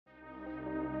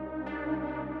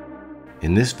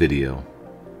In this video,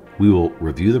 we will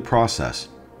review the process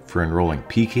for enrolling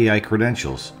PKI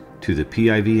credentials to the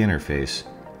PIV interface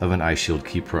of an iShield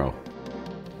Key Pro.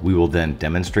 We will then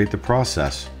demonstrate the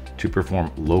process to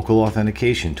perform local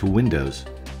authentication to Windows.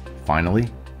 Finally,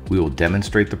 we will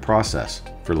demonstrate the process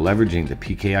for leveraging the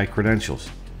PKI credentials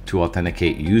to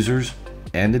authenticate users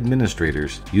and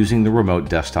administrators using the remote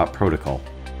desktop protocol.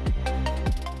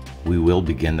 We will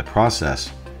begin the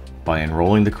process by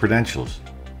enrolling the credentials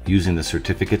using the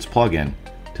Certificates plugin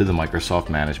to the Microsoft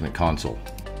Management Console.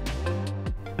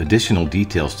 Additional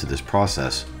details to this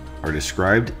process are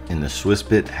described in the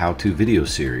Swissbit how-to video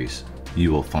series.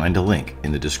 You will find a link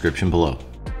in the description below.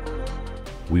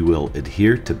 We will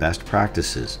adhere to best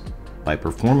practices by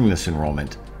performing this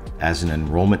enrollment as an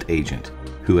enrollment agent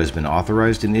who has been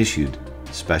authorized and issued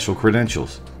special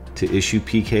credentials to issue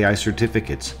PKI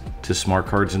certificates to smart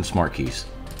cards and smart keys.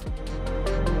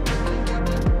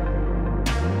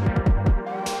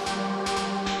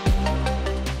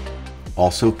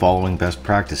 Also following best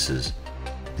practices,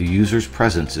 the user's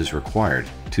presence is required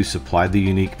to supply the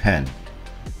unique PIN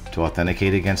to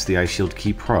authenticate against the iShield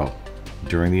Key Pro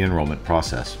during the enrollment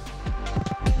process.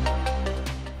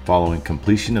 Following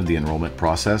completion of the enrollment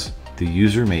process, the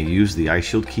user may use the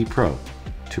iShield Key Pro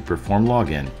to perform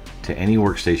login to any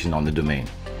workstation on the domain.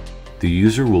 The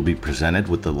user will be presented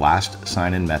with the last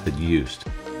sign-in method used.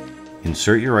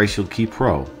 Insert your iShield Key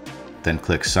Pro, then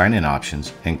click Sign-in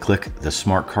Options and click the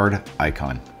Smart Card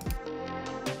icon.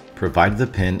 Provide the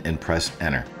PIN and press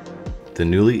Enter. The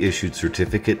newly issued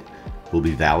certificate will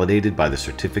be validated by the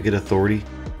certificate authority,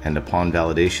 and upon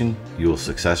validation, you will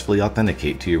successfully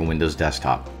authenticate to your Windows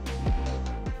desktop.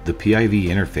 The PIV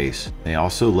interface may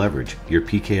also leverage your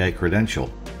PKI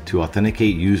credential to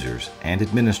authenticate users and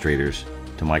administrators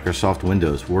to Microsoft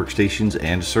Windows workstations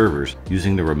and servers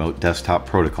using the remote desktop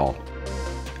protocol.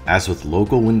 As with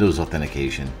local Windows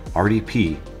authentication,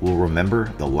 RDP will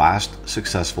remember the last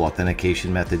successful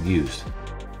authentication method used.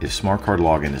 If Smart Card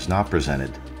login is not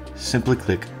presented, simply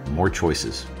click More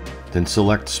Choices, then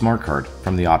select Smart Card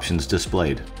from the options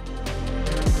displayed.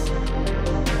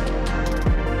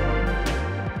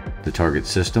 The target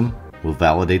system will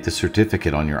validate the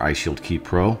certificate on your iShield Key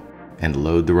Pro and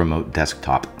load the remote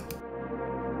desktop.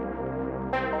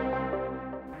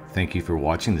 Thank you for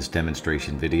watching this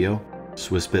demonstration video.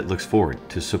 Swissbit looks forward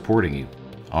to supporting you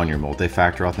on your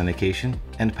multi-factor authentication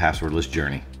and passwordless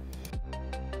journey.